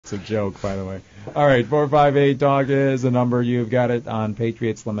It's a joke, by the way. All right, 458-TALK is the number. You've got it on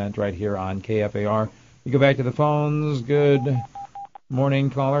Patriot's Lament right here on KFAR. We go back to the phones. Good morning,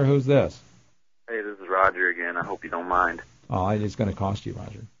 caller. Who's this? Hey, this is Roger again. I hope you don't mind. Oh, it's going to cost you,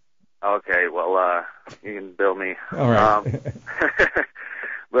 Roger. Okay, well, you can bill me. All right.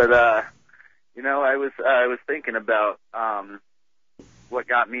 But I was thinking about what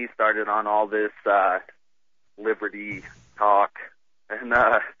got me started on all this liberty talk, and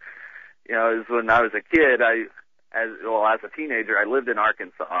it was when I was a kid. As a teenager, I lived in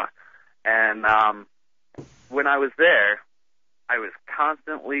Arkansas, and when I was there, I was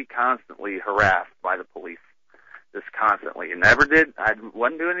constantly harassed by the police. Just constantly. I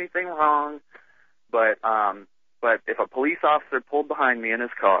wasn't doing anything wrong, but if a police officer pulled behind me in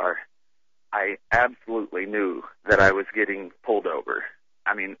his car, I absolutely knew that I was getting pulled over.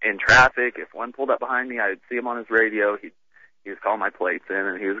 I mean, in traffic, if one pulled up behind me, I'd see him on his radio. He was calling my plates in,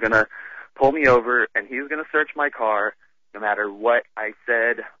 and he was going to pull me over, and he was going to search my car no matter what I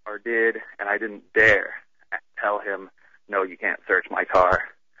said or did, and I didn't dare tell him, no, you can't search my car.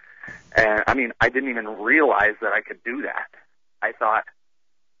 And, I mean, I didn't even realize that I could do that. I thought,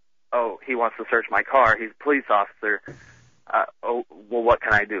 oh, he wants to search my car. He's a police officer. Well, what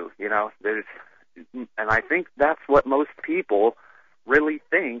can I do? And I think that's what most people really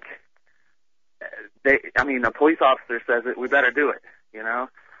think. A police officer says it, we better do it,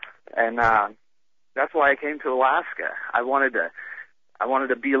 And that's why I came to Alaska. I wanted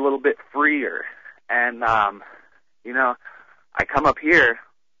to be a little bit freer. And, I come up here,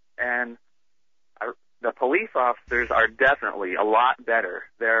 and the police officers are definitely a lot better.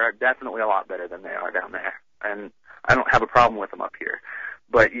 They're definitely a lot better than they are down there. And I don't have a problem with them up here.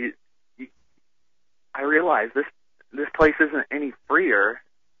 But I realize this place isn't any freer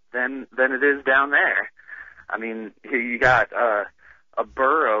than it is down there. I mean, you got a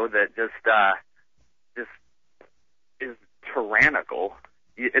borough that just is tyrannical.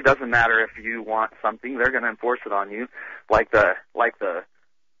 It doesn't matter if you want something; they're going to enforce it on you, like the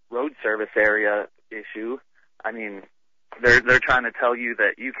road service area issue. I mean, they're trying to tell you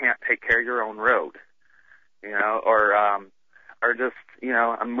that you can't take care of your own road, or just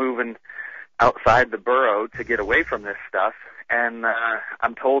I'm moving outside the borough to get away from this stuff, and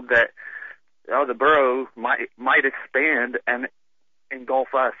I'm told that the borough might expand and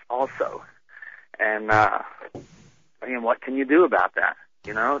engulf us also, and what can you do about that?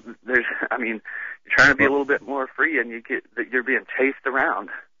 You're trying to be a little bit more free, and you're being chased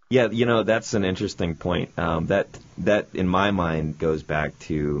around. Yeah, that's an interesting point. That in my mind goes back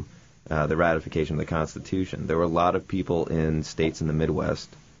to the ratification of the Constitution. There were a lot of people in states in the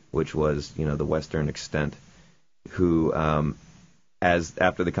Midwest, which was the western extent, who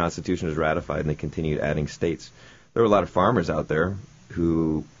after the Constitution was ratified and they continued adding states, there were a lot of farmers out there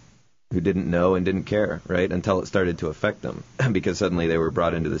who didn't know and didn't care, right, until it started to affect them, because suddenly they were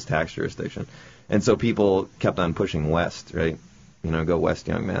brought into this tax jurisdiction. And so people kept on pushing west, right? Go west,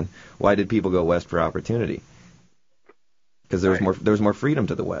 young man. Why did people go west for opportunity? Because there was more freedom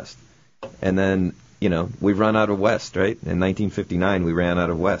to the west. And then, we've run out of west, right? In 1959, we ran out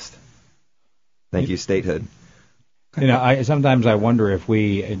of west. Thank you, statehood. Sometimes I wonder if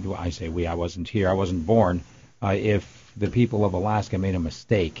I wasn't here, I wasn't born, if the people of Alaska made a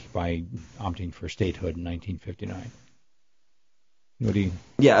mistake by opting for statehood in 1959. What do you?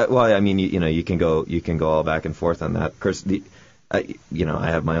 Yeah, well, I mean, you can go all back and forth on that. Of course, I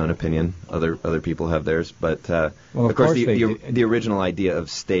have my own opinion. Other people have theirs, but of course, the original idea of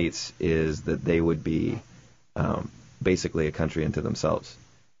states is that they would be basically a country unto themselves,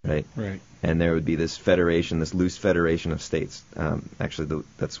 right? Right. And there would be this federation, this loose federation of states. Actually,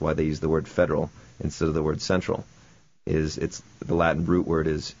 that's why they use the word federal instead of the word central. It's the Latin root word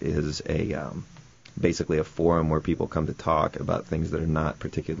is a basically a forum where people come to talk about things that are not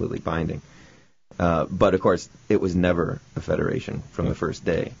particularly binding. But of course, it was never a federation from the first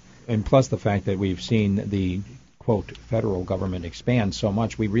day. And plus the fact that we've seen the quote federal government expand so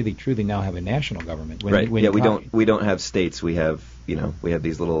much, we really truly now have a national government. Right. We don't have states. We have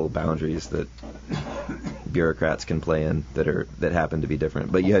these little boundaries that bureaucrats can play in that happen to be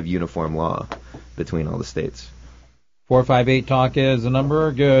different. But you have uniform law between all the states. 458-TALK is the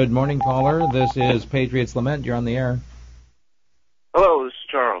number. Good morning, caller. This is Patriot's Lament. You're on the air. Hello, this is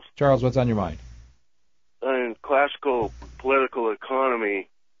Charles. Charles, what's on your mind? In classical political economy,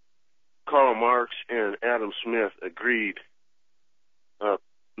 Karl Marx and Adam Smith agreed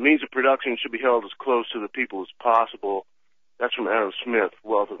means of production should be held as close to the people as possible. That's from Adam Smith,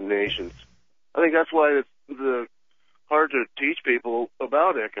 Wealth of Nations. I think that's why it's hard to teach people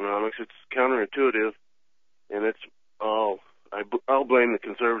about economics. It's counterintuitive, and it's I'll blame the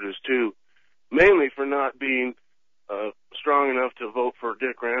conservatives too, mainly for not being strong enough to vote for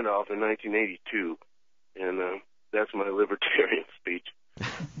Dick Randolph in 1982. And that's my libertarian speech.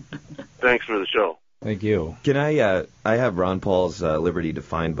 Thanks for the show. Thank you. Can I have Ron Paul's Liberty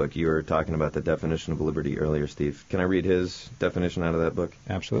Defined book. You were talking about the definition of liberty earlier, Steve. Can I read his definition out of that book?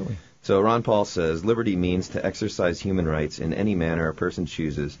 Absolutely. So Ron Paul says, liberty means to exercise human rights in any manner a person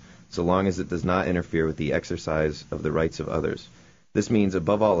chooses, so long as it does not interfere with the exercise of the rights of others. This means,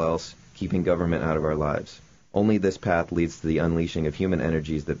 above all else, keeping government out of our lives. Only this path leads to the unleashing of human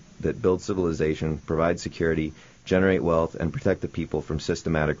energies that build civilization, provide security, generate wealth, and protect the people from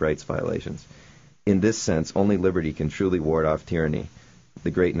systematic rights violations. In this sense, only liberty can truly ward off tyranny,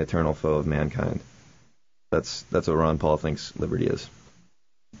 the great and eternal foe of mankind. That's what Ron Paul thinks liberty is.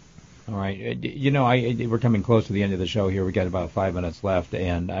 All right. We're coming close to the end of the show here. We got about 5 minutes left,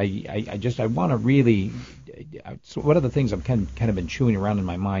 and I want to really. So one of the things I've kind of been chewing around in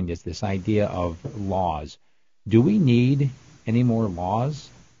my mind is this idea of laws. Do we need any more laws?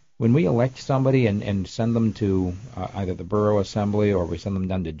 When we elect somebody and send them to either the borough assembly, or we send them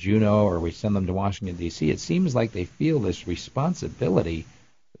down to Juneau, or we send them to Washington, D.C., it seems like they feel this responsibility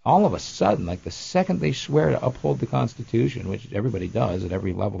all of a sudden, like the second they swear to uphold the Constitution, which everybody does at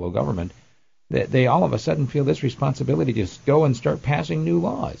every level of government, they all of a sudden feel this responsibility to just go and start passing new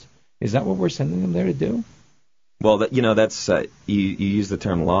laws. Is that what we're sending them there to do? Well, that's you use the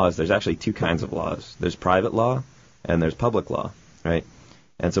term laws. There's actually two kinds of laws. There's private law and there's public law, right?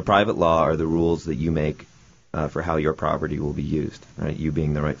 And so private law are the rules that you make for how your property will be used, right? You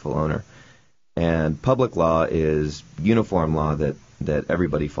being the rightful owner. And public law is uniform law that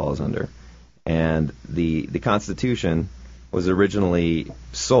everybody falls under. And the Constitution was originally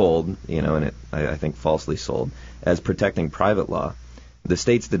sold, and I think falsely sold, as protecting private law. The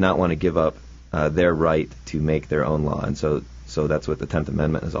states did not want to give up their right to make their own law, and so that's what the 10th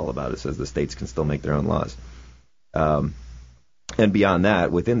Amendment is all about. It says the states can still make their own laws. And beyond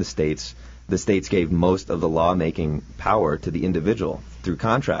that, within the states gave most of the lawmaking power to the individual through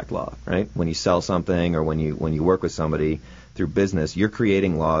contract law, right? When you sell something or when you work with somebody through business, you're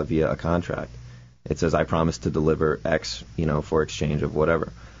creating law via a contract. It says, I promise to deliver X, for exchange of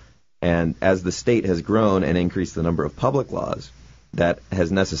whatever. And as the state has grown and increased the number of public laws, that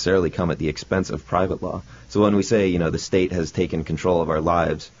has necessarily come at the expense of private law. So when we say, the state has taken control of our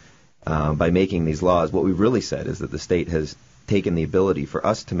lives by making these laws, what we really said is that the state has taken the ability for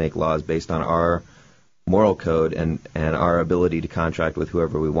us to make laws based on our moral code and our ability to contract with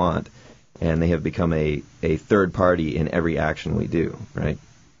whoever we want. And they have become a third party in every action we do, right?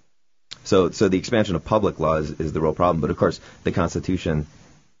 So the expansion of public law is the real problem. But, of course, the Constitution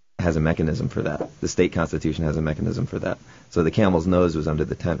has a mechanism for that. The state Constitution has a mechanism for that. So the camel's nose was under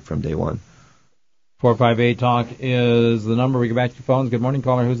the tent from day one. 458-TALK is the number. We go back to your phones. Good morning,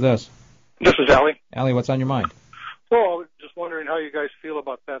 caller. Who's this? This is Allie. Allie, what's on your mind? Well, I was just wondering how you guys feel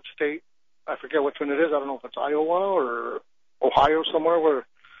about that state. I forget which one it is. I don't know if it's Iowa or Ohio somewhere where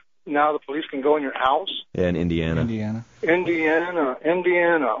now the police can go in your house. Yeah, in Indiana. Indiana.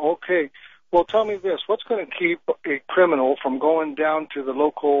 Okay. Well, tell me this. What's going to keep a criminal from going down to the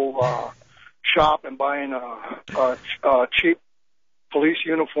local shop and buying a cheap police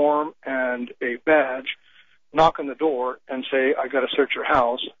uniform and a badge, knock on the door and say, I got to search your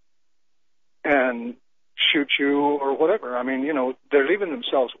house, and shoot you or whatever? I mean, they're leaving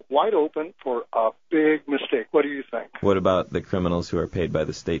themselves wide open for a big mistake. What do you think? What about the criminals who are paid by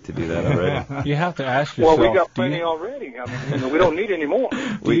the state to do that already? You have to ask yourself. Well, we got plenty already. I mean, we don't need any more.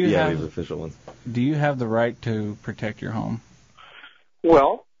 We have official ones. Do you have the right to protect your home?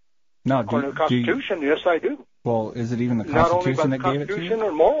 Well, no. According to the Constitution, yes, I do. Well, is it even the Constitution that gave it to you? Not only by the Constitution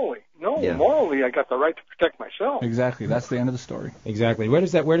or morally. No, yeah. Morally, I got the right to protect myself. Exactly. That's the end of the story. Exactly. Where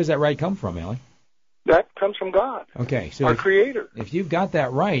does that right come from, Ellie? That comes from God. Okay, so our Creator. If you've got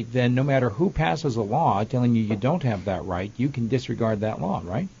that right, then no matter who passes a law telling you don't have that right, you can disregard that law,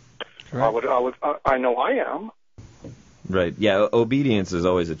 right? Correct. I know I am. Right. Yeah. Obedience is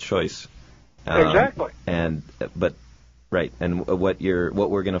always a choice. Exactly. And what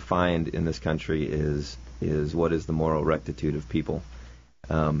we're going to find in this country is what is the moral rectitude of people,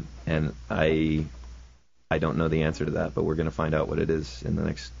 and I don't know the answer to that, but we're going to find out what it is in the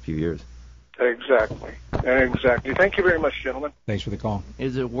next few years. Exactly. Thank you very much, gentlemen. Thanks for the call.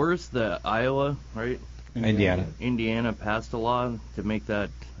 Is it worse that Iowa, right? Indiana passed a law to make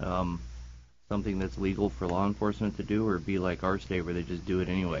that something that's legal for law enforcement to do, or be like our state where they just do it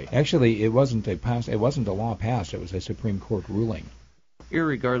anyway? Actually, it wasn't a law passed. It was a Supreme Court ruling.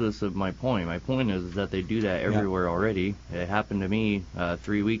 Irregardless of my point is that they do that everywhere already. It happened to me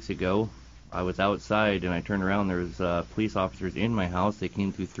 3 weeks ago. I was outside and I turned around. There was police officers in my house. They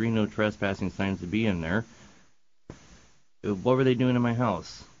came through 3 no trespassing signs to be in there. What were they doing in my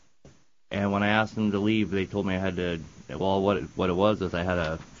house? And when I asked them to leave, they told me I had to. Well, what it was is I had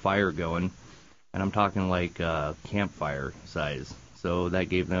a fire going, and I'm talking like campfire size. So that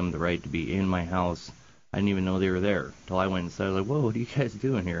gave them the right to be in my house. I didn't even know they were there until I went inside. I was like, "Whoa, what are you guys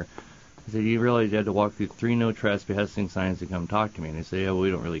doing here?" I said, "You realize you had to walk through 3 no trespassing signs to come talk to me?" And they say, "Yeah, well,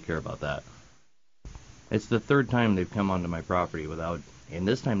 we don't really care about that." It's the third time they've come onto my property without, and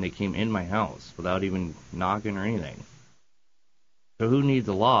this time they came in my house without even knocking or anything. So who needs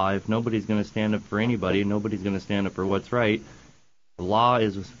a law if nobody's going to stand up for anybody, nobody's going to stand up for what's right? The law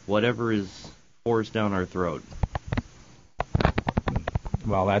is whatever is forced down our throat.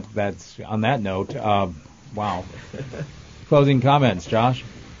 Well, that's on that note. Wow. Closing comments, Josh?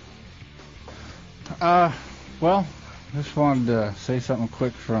 Well, just wanted to say something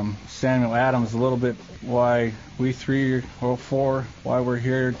quick from Samuel Adams, a little bit why we 3 or 4, why we're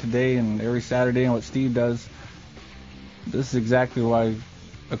here today and every Saturday and what Steve does. This is exactly why,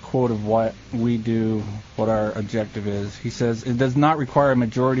 a quote of what we do, what our objective is. He says, "It does not require a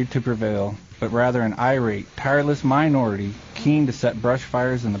majority to prevail, but rather an irate, tireless minority keen to set brush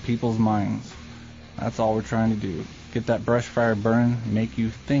fires in the people's minds." That's all we're trying to do. Get that brush fire burning, make you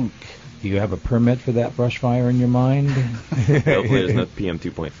think. Do you have a permit for that brush fire in your mind? Hopefully there's no PM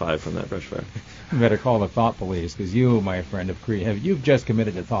 2.5 from that brush fire. You better call the thought police, because you, my friend, you've just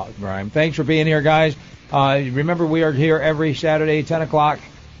committed a thought crime. Thanks for being here, guys. Remember, we are here every Saturday, 10 o'clock,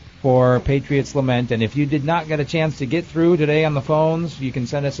 for Patriot's Lament. And if you did not get a chance to get through today on the phones, you can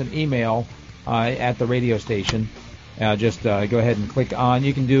send us an email at the radio station. Just go ahead and click on.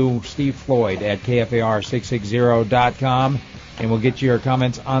 You can do Steve Floyd at KFAR660.com. And we'll get your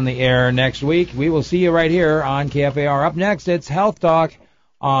comments on the air next week. We will see you right here on KFAR. Up next, it's Health Talk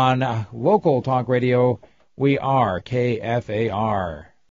on local talk radio. We are KFAR.